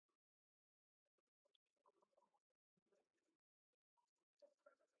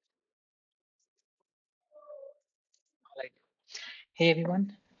Hey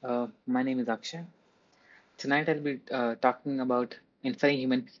everyone, my name is Akshay. Tonight I'll be talking about inferring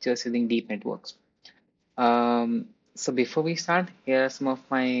human features using deep networks. So before we start, here are some of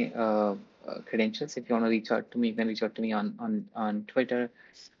my credentials. If you want to reach out to me, you can reach out to me on Twitter.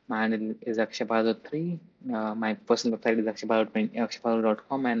 My handle is Akshay Bahadur 3. My personal website is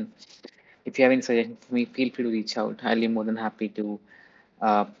akshaybahadurcom. And if you have any suggestions for me, feel free to reach out. I'll be more than happy to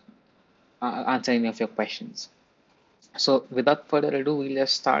uh, answer any of your questions. So without further ado, we'll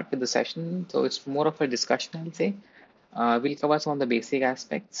just start with the session. So it's more of a discussion, I'll say. We'll cover some of the basic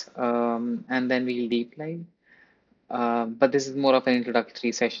aspects and then we'll deep dive. But this is more of an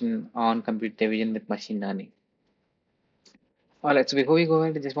introductory session on computer vision with machine learning. All right, so before we go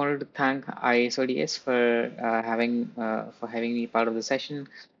ahead, I just wanted to thank ISODS for having me part of the session.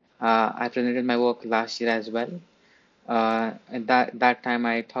 I presented my work last year as well. At that time,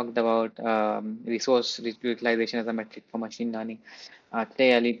 I talked about resource utilization as a metric for machine learning.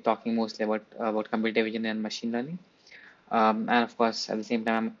 Today, I'll be talking mostly about computer vision and machine learning. And of course, at the same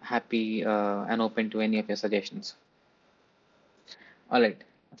time, I'm happy and open to any of your suggestions. All right.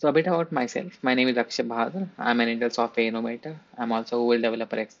 So a bit about myself. My name is Akshay Bahadur. I'm an Intel software innovator. I'm also a world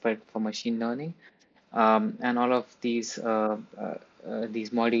developer expert for machine learning. And all of these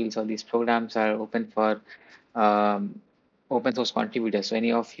modules or these programs are open for um, open source contributors. So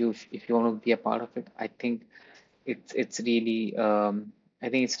any of you, if you want to be a part of it, it's really I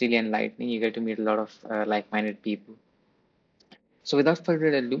think it's really enlightening. You get to meet a lot of like-minded people. So without further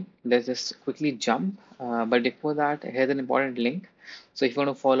ado, let's just quickly jump. But before that, here's an important link. So if you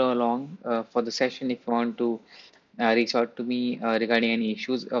want to follow along for the session, if you want to reach out to me regarding any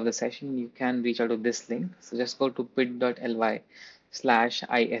issues of the session, you can reach out to this link. So just go to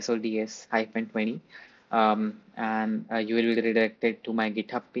bit.ly/ISODS-20 and you will be redirected to my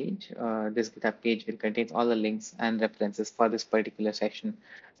GitHub page. This GitHub page will contain all the links and references for this particular session.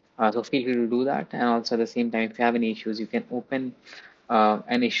 So feel free to do that. And also at the same time, if you have any issues, you can open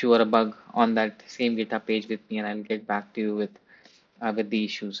an issue or a bug on that same GitHub page with me, and I'll get back to you with the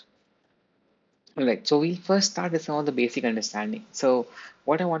issues. All right, so we'll first start with some of the basic understanding. So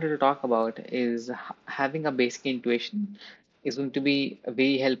what I wanted to talk about is having a basic intuition is going to be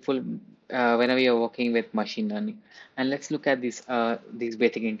very helpful whenever you're working with machine learning. And let's look at these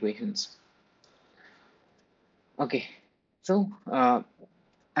basic intuitions. Okay, so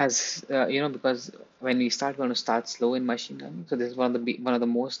as you know, because when we start, we're going to start slow in machine learning. So this is one of the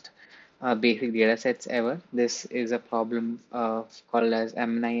most basic data sets ever. This is a problem called as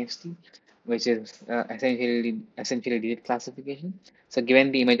MNIST, which is essentially digit classification. So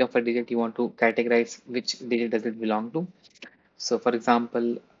given the image of a digit, you want to categorize which digit does it belong to. So for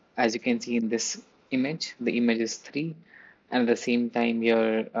example, as you can see in this image, the image is 3, and at the same time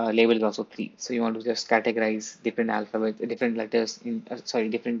your label is also 3. So you want to just categorize different alphabets, different letters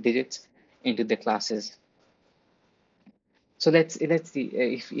different digits into the classes. So let's see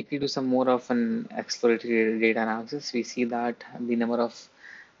if you do some more of an exploratory data analysis, we see that the number of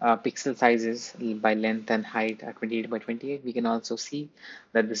pixel sizes by length and height are 28 by 28. We can also see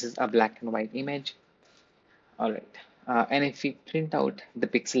that this is a black and white image. All right. And if we print out the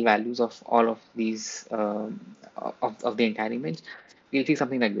pixel values of all of these of the entire image, we'll see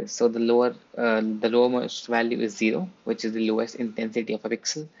something like this. So the lowermost value is 0, which is the lowest intensity of a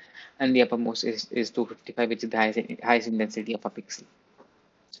pixel, and the uppermost is 255, which is the highest intensity of a pixel.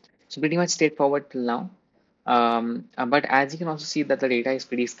 So pretty much straightforward till now. But as you can also see that the data is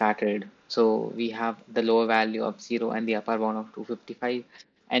pretty scattered. So we have the lower value of 0 and the upper one of 255.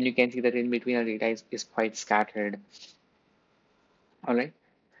 And you can see that in between our data is quite scattered. All right.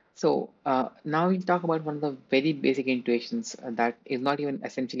 So now we talk about one of the very basic intuitions that is not even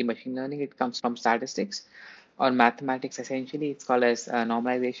essentially machine learning. It comes from statistics or mathematics essentially. It's called as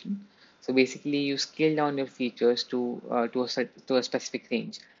normalization. So basically, you scale down your features to a specific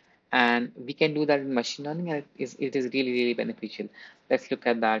range, and we can do that in machine learning, and it is really beneficial. Let's look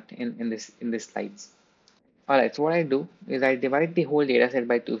at that in this slides. All right, so what I do is I divide the whole data set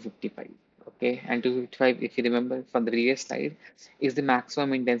by 255. Okay, and 255, if you remember from the previous slide, is the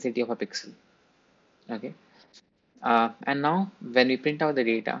maximum intensity of a pixel. Okay, and now when we print out the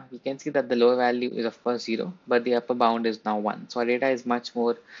data, we can see that the lower value is of course 0, but the upper bound is now 1. So our data is much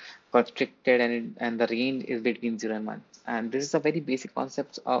more constricted, and the range is between 0 and 1. And this is a very basic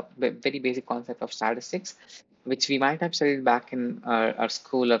concept of statistics, which we might have studied back in our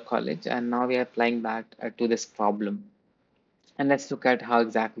school or college, and now we are applying that to this problem. And let's look at how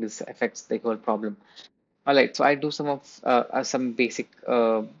exactly this affects the whole problem. All right, so I do some basic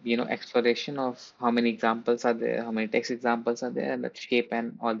exploration of how many text examples are there, and the shape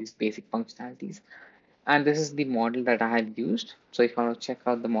and all these basic functionalities. And this is the model that I had used. So if you want to check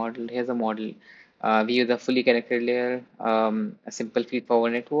out the model, here's a model. We use a fully connected layer, a simple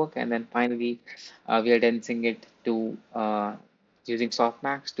feed-forward network, and then finally we are densing it to using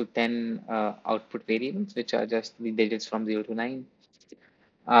softmax to 10 output variables, which are just the digits from 0 to 9.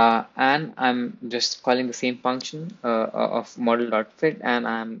 And I'm just calling the same function of model.fit, and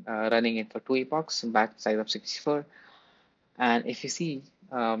I'm running it for two epochs, batch size of 64. And if you see,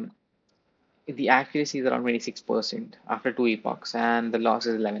 the accuracy is around 26% after two epochs, and the loss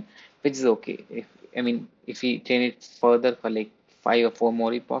is 11, which is okay. If we train it further for like five or four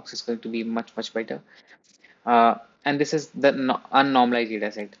more epochs, it's going to be much, much better. And this is the unnormalized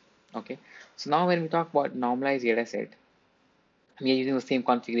data set. Okay. So now when we talk about normalized data set, we are using the same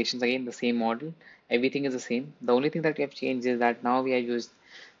configurations again, the same model. Everything is the same. The only thing that we have changed is that now we have used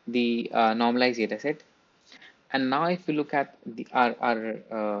the normalized data set. And now if we look at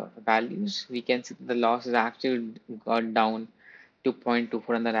our values, we can see that the loss is actually got down to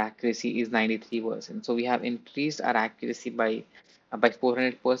 0.24 and the accuracy is 93%. So we have increased our accuracy by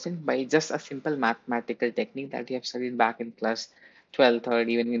 400% by just a simple mathematical technique that we have studied back in class 12th or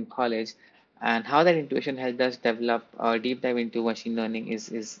even in college. And how that intuition helped us develop a deep dive into machine learning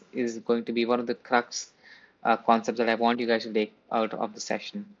is going to be one of the crux concepts that I want you guys to take out of the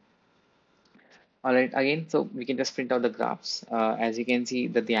session. All right, again, so we can just print out the graphs. As you can see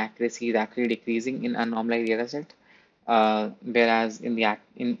that the accuracy is actually decreasing in a normalized data set, whereas in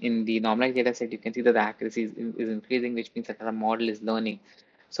the normalized data set, you can see that the accuracy is increasing, which means that the model is learning.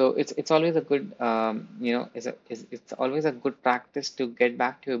 So it's always a good it's always a good practice to get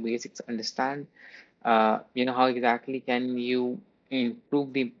back to your basics, understand how exactly can you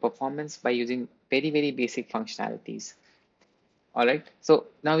improve the performance by using very basic functionalities. All right, so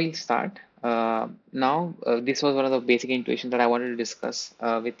now we'll start. This was one of the basic intuitions that I wanted to discuss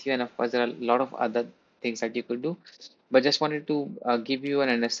with you, and of course, there are a lot of other things that you could do, but just wanted to give you an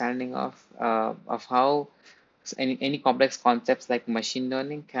understanding of how any complex concepts like machine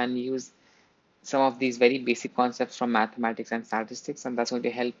learning can use some of these very basic concepts from mathematics and statistics, and that's going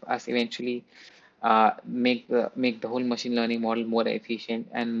to help us eventually make the whole machine learning model more efficient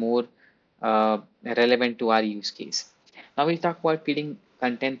and more relevant to our use case. Now we'll talk about feeding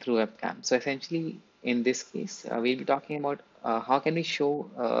content through webcam. So essentially, in this case, we'll be talking about how can we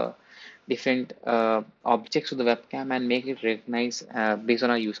show different objects to the webcam and make it recognize based on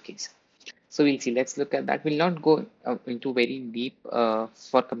our use case. So we'll see. Let's look at that. We'll not go into very deep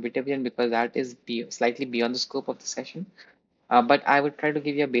for computer vision because that is slightly beyond the scope of the session. But I would try to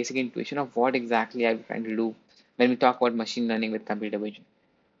give you a basic intuition of what exactly I'm trying to do when we talk about machine learning with computer vision.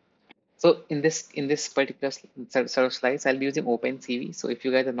 So in this particular set of slides, I'll be using OpenCV. So if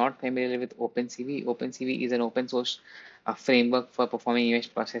you guys are not familiar with OpenCV, OpenCV is an open source framework for performing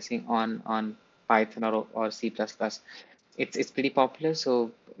image processing on Python or C++. It's pretty popular, so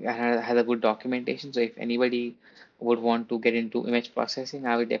it has a good documentation. So if anybody would want to get into image processing,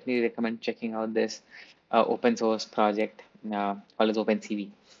 I would definitely recommend checking out this open source project called as OpenCV.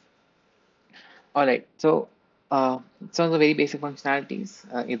 All right, so some of the very basic functionalities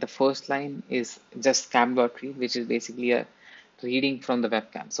in the first line is just cam.read, which is basically a reading from the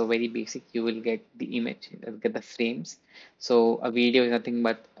webcam. So very basic, you will get the image, get the frames. So a video is nothing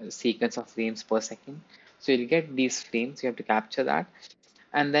but a sequence of frames per second. So you'll get these frames, you have to capture that.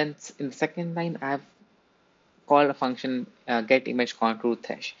 And then in the second line, I have called a function get image contour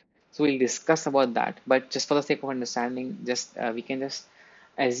thresh. So we'll discuss about that, but just for the sake of understanding, just we can just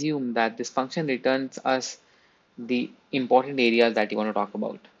assume that this function returns us the important areas that you want to talk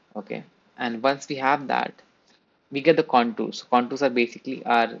about. Okay, and once we have that, we get the contours. Contours are basically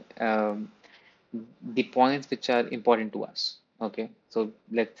the points which are important to us. Okay, so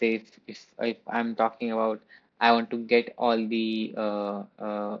let's say if I'm talking about I want to get all the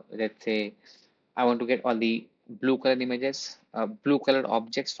let's say I want to get all the blue colored images, blue colored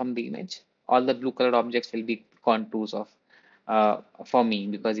objects from the image. All the blue colored objects will be contours of for me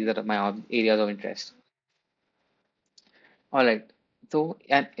because these are my areas of interest. All right. So,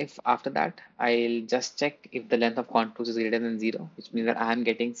 and if after that, I'll just check if the length of contours is greater than zero, which means that I am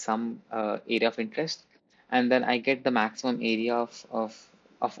getting some area of interest, and then I get the maximum area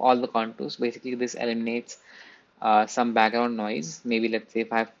of all the contours. Basically, this eliminates some background noise. Maybe let's say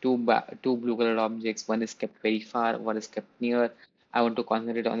if I have two blue colored objects, one is kept very far, one is kept near. I want to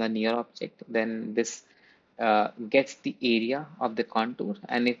concentrate on the near object. Then this gets the area of the contour,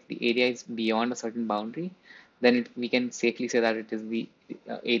 and if the area is beyond a certain boundary, then we can safely say that it is the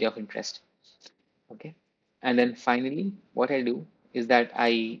area of interest. Okay, and then finally, what I do is that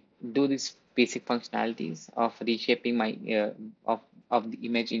I do these basic functionalities of reshaping my of the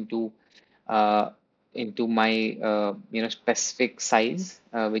image into uh, into my specific size,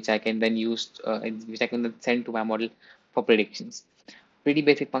 which I can then use, which I can then send to my model for predictions. Pretty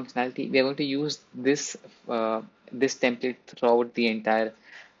basic functionality. We are going to use this template uh, throughout the entire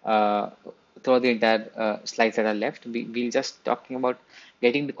slides that are left. We'll just talking about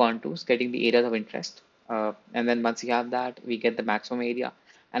getting the contours, getting the areas of interest, and then once you have that, we get the maximum area,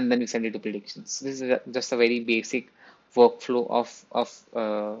 and then we send it to predictions. This is just a very basic workflow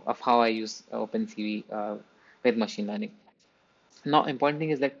of how I use OpenCV with machine learning. Now, important thing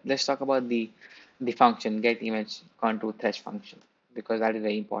is that let's talk about the function get image contour thresh function, because that is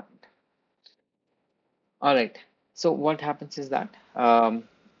very important. All right. So what happens is that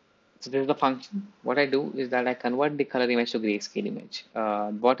so this is the function. What I do is that I convert the color image to grayscale image.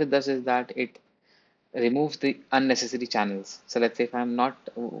 What it does is that it removes the unnecessary channels. So let's say if I'm not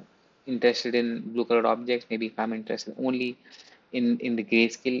interested in blue colored objects, maybe if I'm interested only in the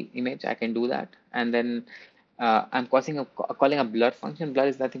grayscale image, I can do that. And then I'm calling a blur function. Blur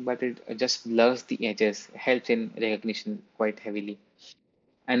is nothing but it just blurs the edges, helps in recognition quite heavily.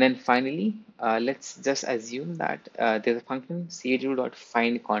 And then finally, let's just assume that there's a function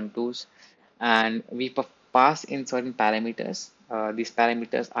ca2.find contours, and we pass in certain parameters. These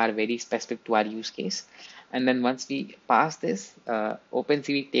parameters are very specific to our use case. And then once we pass this,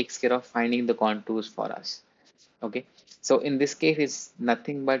 OpenCV takes care of finding the contours for us. Okay. So in this case, it's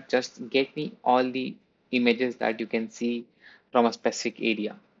nothing but just get me all the images that you can see from a specific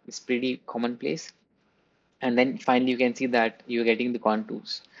area. It's pretty commonplace, and then finally you can see that you're getting the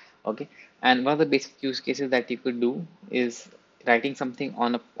contours. Okay, and one of the basic use cases that you could do is writing something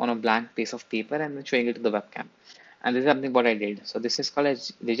on a blank piece of paper and then showing it to the webcam. And this is something what I did. So this is called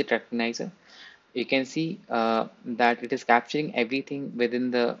as digit recognizer. You can see that it is capturing everything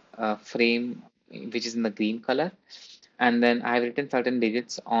within the frame, which is in the green color, and then I have written certain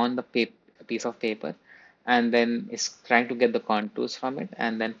digits on the piece of paper, and then it's trying to get the contours from it,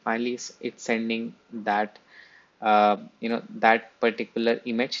 and then finally it's sending that that particular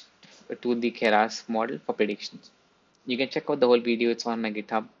image to the Keras model for predictions. You can check out the whole video, it's on my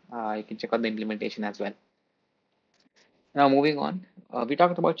GitHub. You can check out the implementation as well. Now moving on, we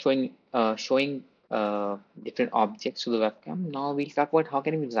talked about showing different objects to the webcam. Now we'll talk about how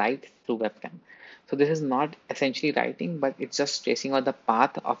can we write through webcam. So this is not essentially writing, but it's just tracing out the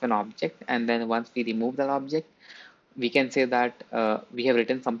path of an object, and then once we remove that object, we can say that we have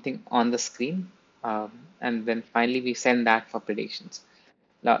written something on the screen, and then finally we send that for predictions.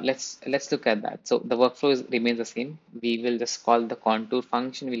 Now let's look at that. So the workflow remains the same. We will just call the contour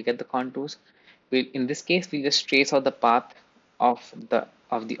function. We'll get the contours. In this case, we just trace out the path of the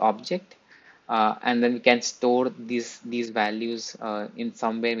object, and then we can store these values in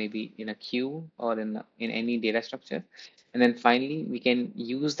somewhere, maybe in a queue or in any data structure. And then finally, we can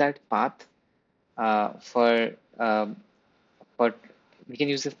use that path for but we can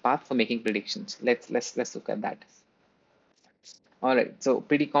use this path for making predictions. Let's look at that. All right, so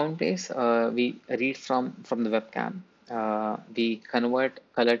pretty commonplace. We read from the webcam. We convert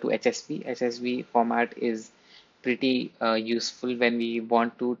color to HSV. HSV format is pretty useful when we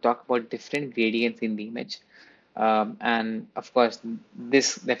want to talk about different gradients in the image. And of course,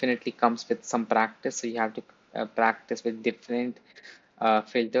 this definitely comes with some practice. So you have to practice with different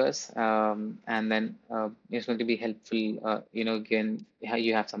filters, and then it's going to be helpful, given how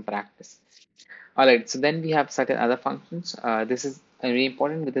you have some practice. All right, so then we have certain other functions. This is very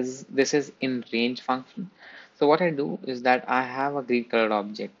important because this is in range function. So what I do is that I have a green colored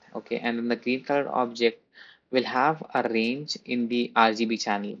object, okay, and then the green colored object will have a range in the RGB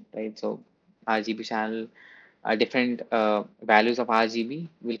channel, right? So RGB channel, different values of RGB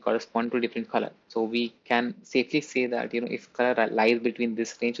will correspond to different color. So we can safely say that if color lies between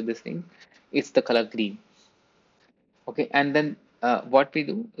this range to this range, it's the color green. Okay, and then what we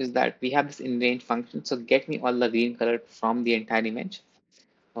do is that we have this in range function. So get me all the green color from the entire image.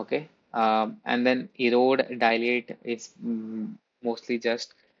 Okay, and then erode dilate is mostly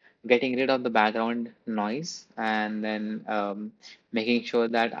just getting rid of the background noise, and then making sure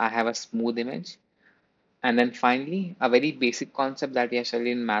that I have a smooth image. And then finally, a very basic concept that we have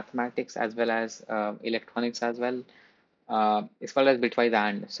studied in mathematics as well as electronics as well, is called as bitwise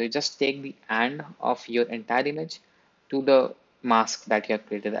AND. So you just take the AND of your entire image to the mask that you have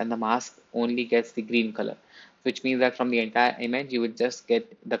created, and the mask only gets the green color, which means that from the entire image, you would just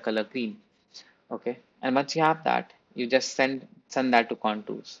get the color green. Okay, and once you have that, you just send that to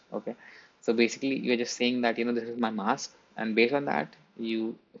contours. Okay, so basically you're just saying that this is my mask, and based on that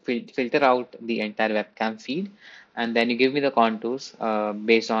you filter out the entire webcam feed, and then you give me the contours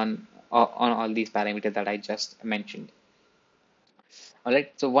based on all these parameters that I just mentioned. All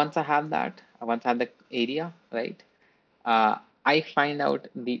right, so once I have that, once I have the area, right, uh, I find out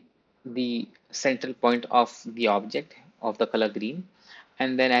the central point of the object of the color green,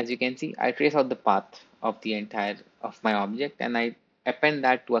 and then as you can see, I trace out the path of the entire of my object, and I append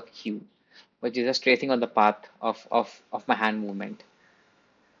that to a cue, which is just tracing on the path of my hand movement.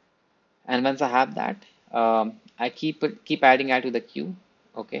 And once I have that, I keep adding that to the queue.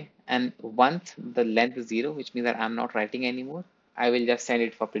 Okay. And once the length is zero, which means that I'm not writing anymore, I will just send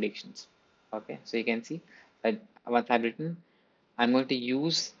it for predictions. Okay. So you can see that once I've written, I'm going to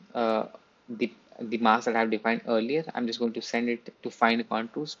use the mask that I've defined earlier. I'm just going to send it to find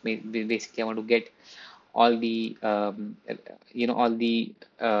contours. Basically, I want to get all the all the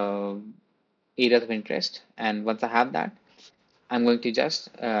areas of interest. And once I have that, I'm going to just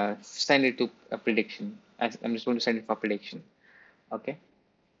send it to a prediction. I'm just going to send it for prediction. Okay.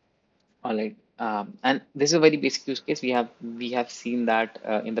 All right. And this is a very basic use case. We have seen that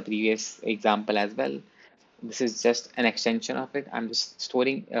in the previous example as well. This is just an extension of it. I'm just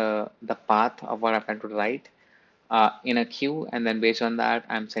storing the path of what I'm trying to write in a queue, and then based on that,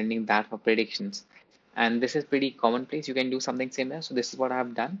 I'm sending that for predictions. And this is pretty commonplace. You can do something similar. So this is what I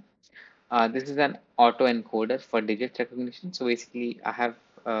have done. This is an auto encoder for digit recognition. So basically, I have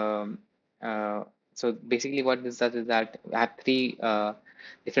uh, what this does is that I have three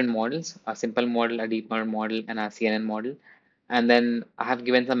different models: a simple model, a deep neural model, and a CNN model. And then I have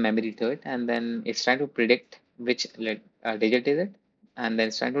given some memory to it, and then it's trying to predict which digit is it, and then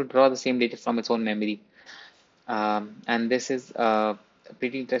it's trying to draw the same digit from its own memory. And this is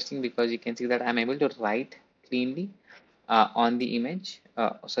pretty interesting because you can see that I'm able to write cleanly on the image,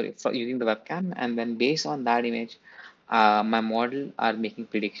 sorry, for using the webcam, and then based on that image, my model are making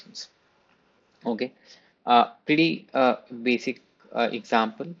predictions. Okay, pretty basic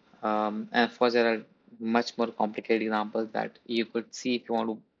example. And of course, there are much more complicated examples that you could see if you want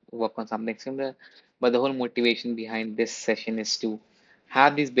to work on something similar. But the whole motivation behind this session is to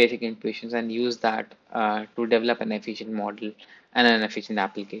have these basic intuitions and use that to develop an efficient model and an efficient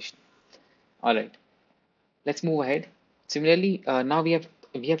application. All right. Let's move ahead. Similarly, now we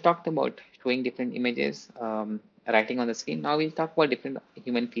have talked about showing different images, writing on the screen. Now we'll talk about different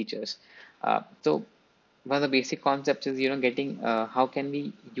human features. So one of the basic concepts is getting how can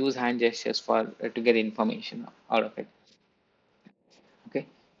we use hand gestures for to get information out of it. Okay.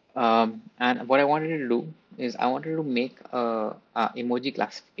 And what I wanted to do is I wanted to make a emoji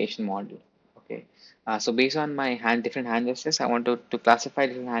classification model. Okay. So based on my different hand gestures, I want to classify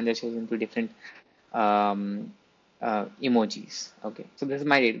different hand gestures into different um, emojis. Okay, so this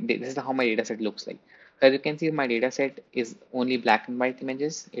is how my data set looks like. So as you can see, my data set is only black and white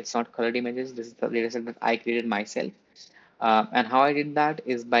images. It's not colored images. This is the data set that I created myself. And how I did that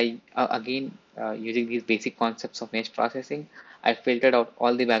is by again using these basic concepts of image processing. I filtered out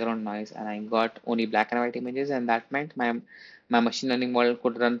all the background noise and I got only black and white images, and that meant my machine learning model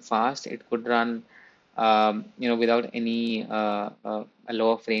could run fast. It could run without any a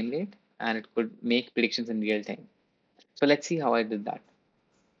lower frame rate, and it could make predictions in real time. So let's see how I did that.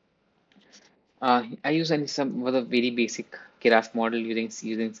 I use some of the very basic Keras model using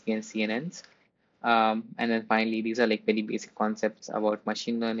CNNs. And then finally, these are like very basic concepts about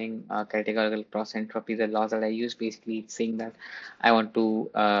machine learning, categorical cross entropy, the laws that I use. Basically, it's saying that I want to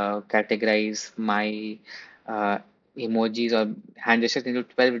categorize my uh, emojis or hand gestures into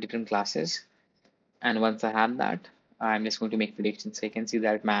 12 different classes. And once I have that, I'm just going to make predictions. So you can see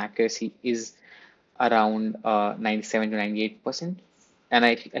that my accuracy is around 97 to 98%. And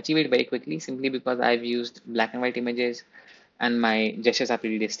I achieve it very quickly simply because I've used black and white images and my gestures are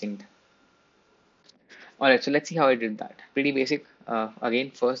pretty distinct. All right, so let's see how I did that. Pretty basic.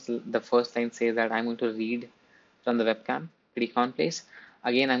 Again, the first line says that I'm going to read from the webcam, pretty commonplace.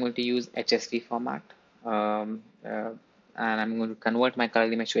 Again, I'm going to use HSV format, and I'm going to convert my color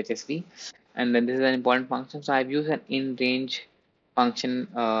image to HSV. And then this is an important function. So I've used an in range function,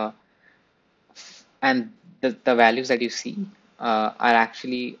 and the values that you see are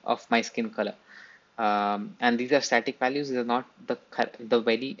actually of my skin color. And these are static values. These are not the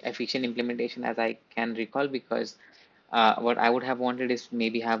very efficient implementation as I can recall, because what I would have wanted is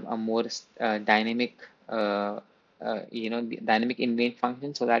maybe have a more dynamic, dynamic in-range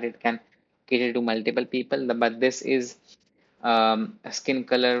function so that it can cater to multiple people. But this is a skin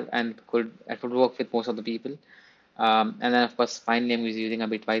color and it would work with most of the people. And then of course, finally, I'm using a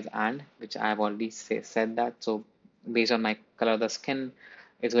bitwise and, which I have already said that. So based on my color of the skin,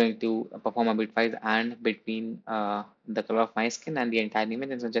 it's going to perform a bitwise and between the color of my skin and the entire image.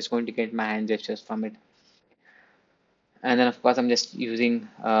 And so I'm just going to get my hand gestures from it. And then of course, I'm just using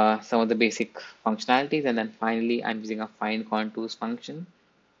some of the basic functionalities. And then finally, I'm using a find contours function.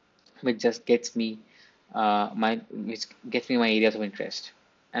 which just gets me which gets me my areas of interest.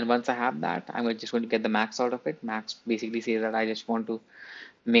 And once I have that, just going to get the max out of it. Max basically says that I just want to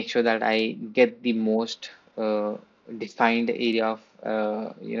make sure that I get the most defined area of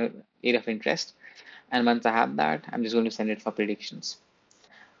area of interest. And once I have that, I'm just going to send it for predictions.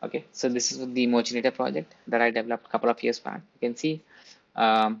 Okay, so this is the Mochinator project that I developed a couple of years back. You can see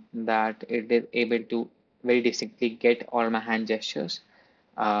that it is able to very distinctly get all my hand gestures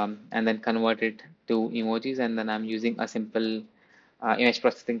and then convert it to emojis. And then I'm using a simple image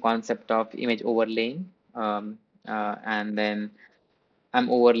processing concept of image overlaying. And then I'm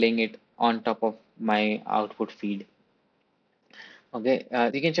overlaying it on top of my output feed. Okay,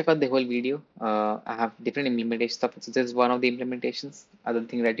 you can check out the whole video. I have different implementations of it. So this is one of the implementations. Other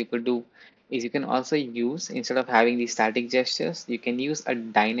thing that you could do is you can also use, instead of having these static gestures, you can use a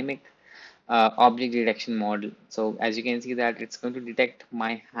dynamic object detection model. So as you can see that it's going to detect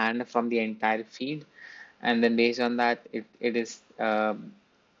my hand from the entire feed, and then based on that, it is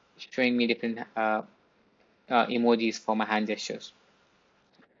showing me different emojis for my hand gestures.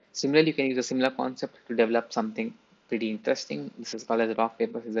 Similarly, you can use a similar concept to develop something pretty interesting. This is called as rock,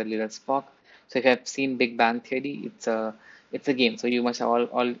 paper, scissors, little Spock. So if you have seen Big Bang Theory, it's a game. So you must have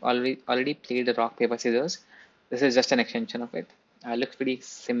already played the rock, paper, scissors. This is just an extension of it. Looks pretty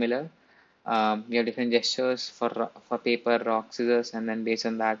similar. We have different gestures for paper, rock, scissors, and then based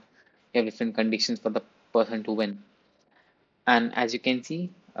on that, you have different conditions for the person to win. And as you can see,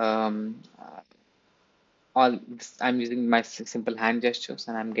 I'm using my simple hand gestures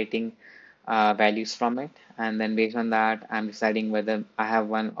and I'm getting values from it. And then based on that, I'm deciding whether I have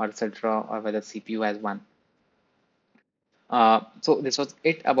one or it's a draw or whether CPU has one. So this was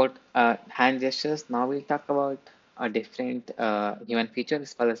it about hand gestures. Now we'll talk about a different human feature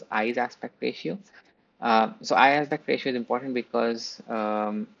as far as eyes aspect ratio. So eye aspect ratio is important because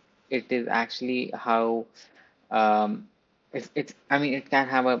it is actually how I mean it can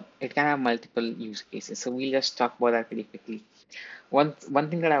have multiple use cases. So we'll just talk about that pretty quickly. One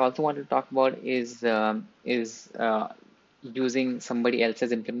thing that I also want to talk about is using somebody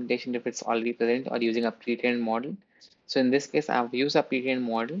else's implementation if it's already present, or using a pre-trained model. So in this case, I've used a pre-trained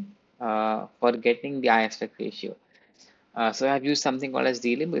model for getting the eye aspect ratio. So I've used something called as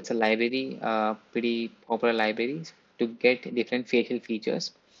DLib. It's a library, pretty popular library to get different facial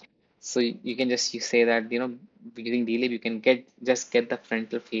features. So you can just you say that using DLib you can get the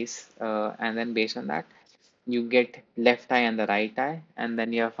frontal face, and then based on that you get left eye and the right eye, and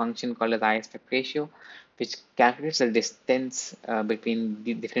then you have a function called as eye aspect ratio, which calculates the distance between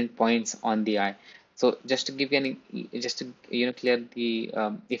the different points on the eye. So just to give you just to clear the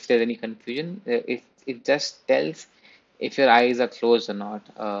if there's any confusion, it just tells if your eyes are closed or not.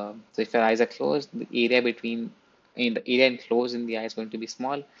 So if your eyes are closed, the area between in the area enclosed in the eye is going to be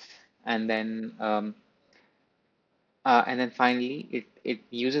small, and then finally it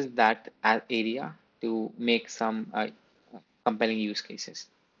uses that area to make some compelling use cases.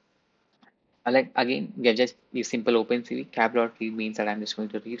 Like again, we have just use simple OpenCV. Cap.read means that I'm just going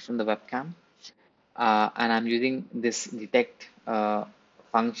to read from the webcam, and I'm using this detect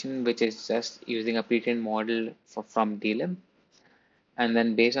function, which is just using a pre-trained model from DLM, and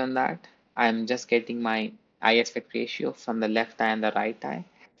then based on that, I'm just getting my eye aspect ratio from the left eye and the right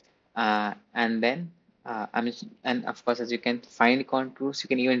eye, and then and of course, as you can find contours, you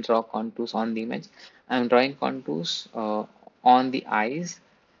can even draw contours on the image. I'm drawing contours on the eyes,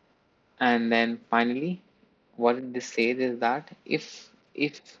 and then finally, what this says is that if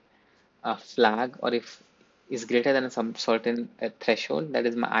a flag or if is greater than some certain threshold, that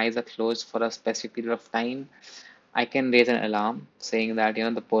is my eyes are closed for a specific period of time, I can raise an alarm saying that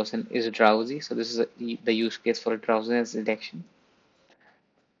the person is drowsy. So this is the use case for drowsiness detection.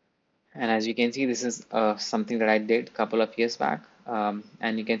 And as you can see, this is something that I did a couple of years back.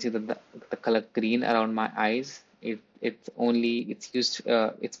 And you can see that the color green around my eyes, it's used,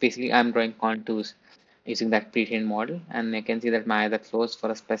 it's basically I'm drawing contours using that pre-trained model. And you can see that my eyes are closed for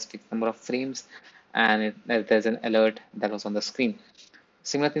a specific number of frames, and there's an alert that was on the screen.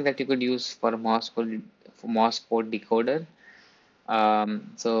 Similar thing that you could use for a Morse code decoder.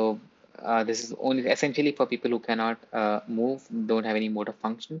 So this is only essentially for people who cannot move, don't have any motor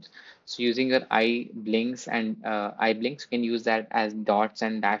functions. So using your eye blinks, you can use that as dots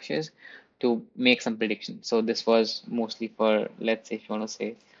and dashes to make some predictions. So this was mostly for, let's say, if you want to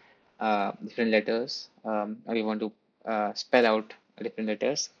say different letters, or you want to spell out different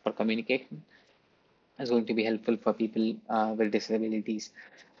letters for communication, is going to be helpful for people with disabilities.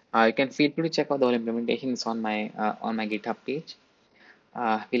 You can feel free to check out the whole implementation. It's on my GitHub page.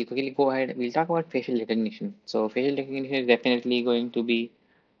 We'll quickly go ahead. We'll talk about facial recognition. So facial recognition is definitely going to be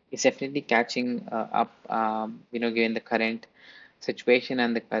It's definitely catching up, given the current situation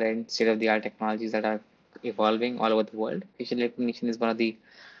and the current state of the art technologies that are evolving all over the world. Facial recognition is one of the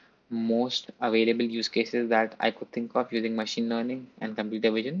most available use cases that I could think of using machine learning and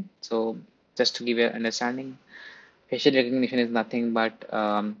computer vision. So, just to give you an understanding, facial recognition is nothing but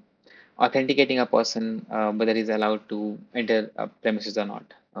authenticating a person whether he's allowed to enter premises or not.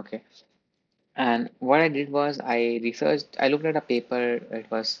 Okay. And what I did was I looked at a paper. It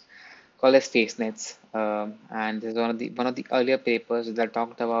was called as face nets, and this is one of the earlier papers that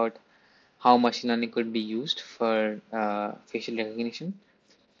talked about how machine learning could be used for facial recognition.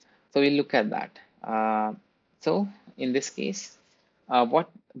 So we'll look at that. So in this case,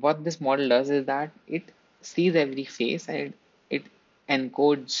 what this model does is that it sees every face and it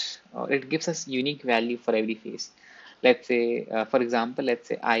encodes, or it gives us unique value for every face. Let's say, for example, let's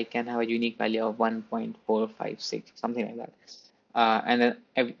say I can have a unique value of 1.456, something like that. And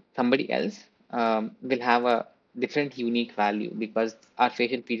then somebody else will have a different unique value because our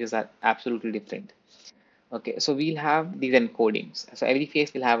facial features are absolutely different. Okay, so we'll have these encodings. So every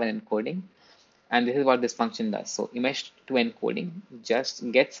face will have an encoding, and this is what this function does. So image to encoding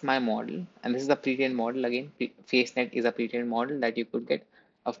just gets my model, and this is a pre-trained model again. FaceNet is a pre-trained model that you could get.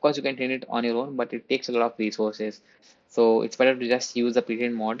 Of course, you can train it on your own, but it takes a lot of resources. So it's better to just use a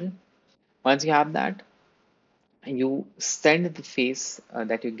pre-trained model. Once you have that, you send the face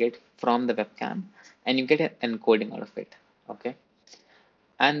that you get from the webcam, and you get an encoding out of it. Okay.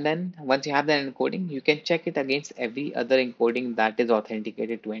 And then once you have that encoding, you can check it against every other encoding that is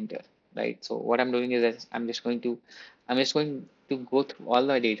authenticated to enter, right? So what I'm doing is that I'm just going to go through all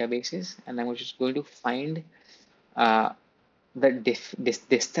the databases, and I'm just going to find uh, the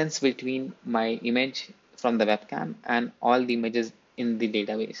distance between my image from the webcam and all the images in the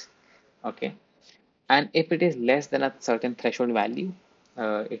database. Okay. And if it is less than a certain threshold value,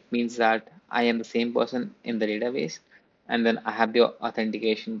 it means that I am the same person in the database, and then I have the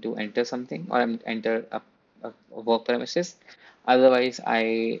authentication to enter something or enter a work premises. Otherwise,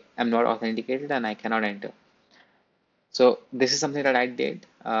 I am not authenticated and I cannot enter. So this is something that I did.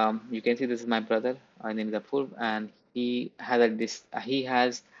 You can see this is my brother. My name is Apur, and he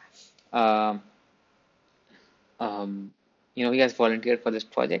has um, um, he has volunteered for this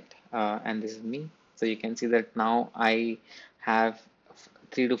project, and this is me. So you can see that now I have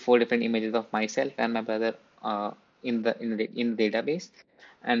 3 to 4 different images of myself and my brother in the database,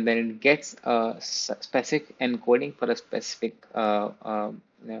 and then it gets a specific encoding for a specific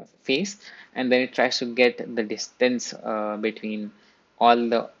face, and then it tries to get the distance between all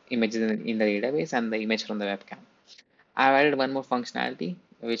the images in the database and the image from the webcam. I've added one more functionality,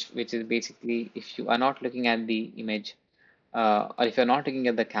 which is basically if you are not looking at the image, or if you're not looking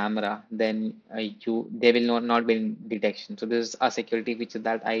at the camera, then they will not be in detection. So this is a security feature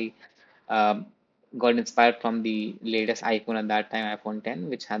that I um, got inspired from the latest iPhone at that time, iPhone 10,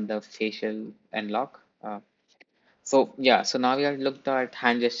 which had the facial unlock. So yeah, so now we have looked at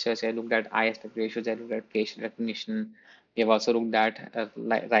hand gestures, I looked at eye aspect ratios, I looked at facial recognition. We have also looked at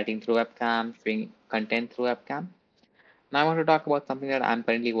writing through webcam, doing content through webcam. Now I want to talk about something that I'm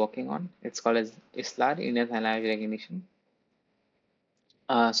currently working on. It's called as ISLAR, Indian Sign Language Recognition.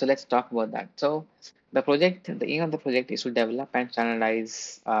 So let's talk about that. So the aim of the project is to develop and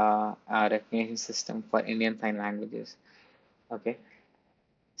standardize a recognition system for Indian sign languages. Okay.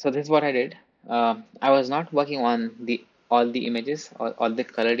 So this is what I did. I was not working on the all the images or all the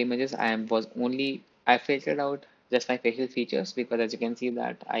colored images. I filtered out just my facial features, because as you can see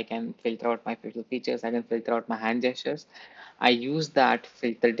that I can filter out my facial features. I can filter out my hand gestures. I use that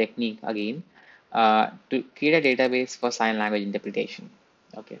filter technique again to create a database for sign language interpretation.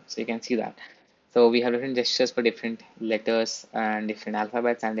 Okay, so you can see that. So we have different gestures for different letters and different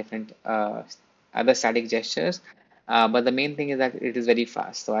alphabets and different other static gestures. But the main thing is that it is very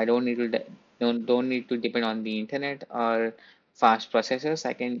fast. So I don't need to don't need to depend on the internet or fast processors.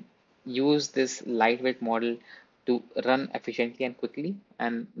 I can use this lightweight model to run efficiently and quickly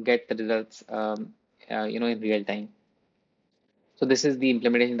and get the results in real time. So this is the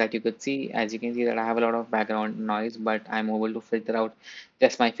implementation that you could see. As you can see that I have a lot of background noise, but I'm able to filter out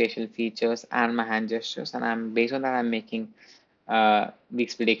just my facial features and my hand gestures. And I'm based on that, I'm making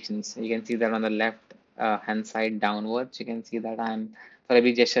these predictions. You can see that on the left hand side downwards, you can see that for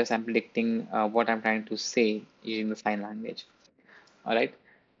every gestures, I'm predicting what I'm trying to say using the sign language. All right.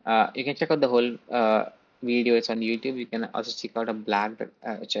 You can check out the whole video. It's on YouTube. You can also check out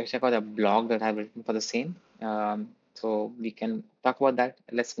check out a blog that I've written for the same. So we can talk about that.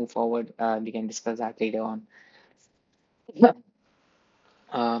 Let's move forward. We can discuss that later on.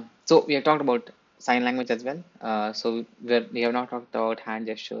 So we have talked about sign language as well. We have not talked about hand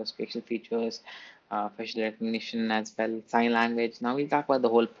gestures, facial features, facial recognition as well, sign language. Now we'll talk about the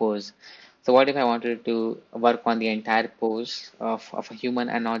whole pose. So what if I wanted to work on the entire pose of a human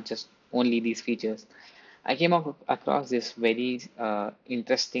and not just only these features? I came across this very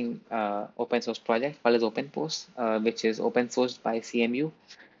interesting open source project called as OpenPose, which is open sourced by CMU.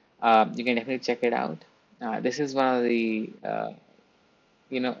 You can definitely check it out. This is one of the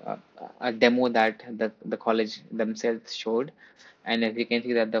a demo that the college themselves showed, and as you can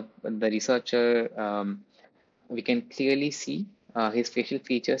see that the researcher, we can clearly see his facial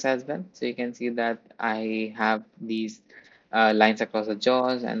features as well. So you can see that I have these lines across the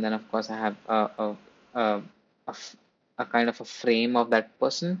jaws, and then of course I have a, a f- a kind of a frame of that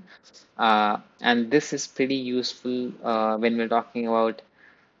person, and this is pretty useful when we're talking about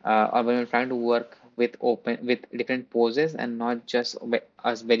or when we're trying to work with different poses and not just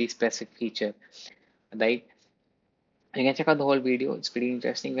a very specific feature, right? You can check out the whole video. It's pretty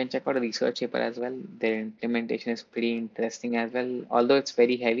interesting. You can check out a research paper as well. Their implementation is pretty interesting as well, although it's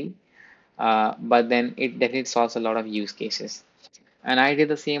very heavy. But then it definitely solves a lot of use cases. And I did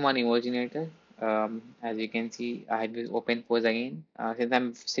the same on Imaginator. As you can see, I had this open pose again. Since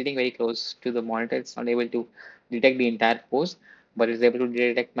I'm sitting very close to the monitor, it's not able to detect the entire pose, but it's able to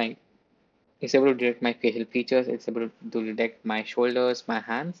detect my facial features. It's able to detect my shoulders, my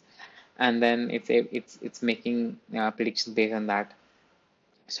hands, and then it's making predictions based on that.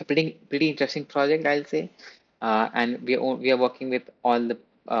 So pretty interesting project, I'll say. And we are working with all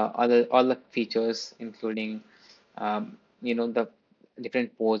the features, including the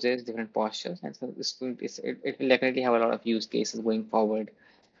different poses, different postures, and so it will definitely have a lot of use cases going forward.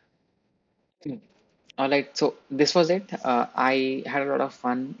 All right, so this was it. I had a lot of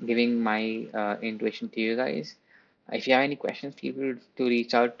fun giving my intuition to you guys. If you have any questions, feel free to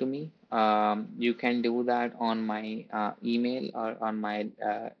reach out to me. You can do that on my email or on my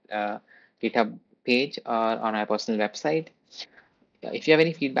GitHub page or on my personal website. If you have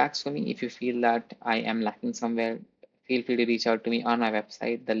any feedbacks for me, if you feel that I am lacking somewhere, feel free to reach out to me on my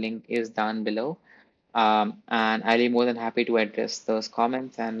website. The link is down below. And I'll be more than happy to address those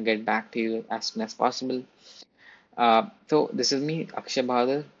comments and get back to you as soon as possible. So this is me, Akshay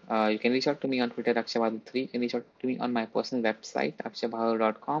Bahadur. You can reach out to me on Twitter, Akshay Bahadur3. You can reach out to me on my personal website,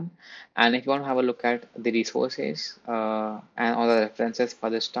 akshabahadur.com. And if you want to have a look at the resources and all the references for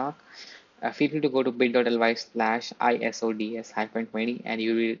this talk, feel free to go to bit.ly/ISODS-20 and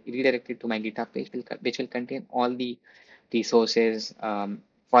you will be redirected to my GitHub page, which will contain all the resources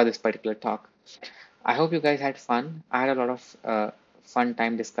for this particular talk. I hope you guys had fun. I had a lot of fun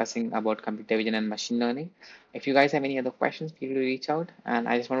time discussing about computer vision and machine learning. If you guys have any other questions, feel free to reach out. And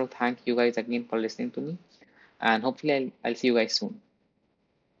I just want to thank you guys again for listening to me. And hopefully, I'll see you guys soon.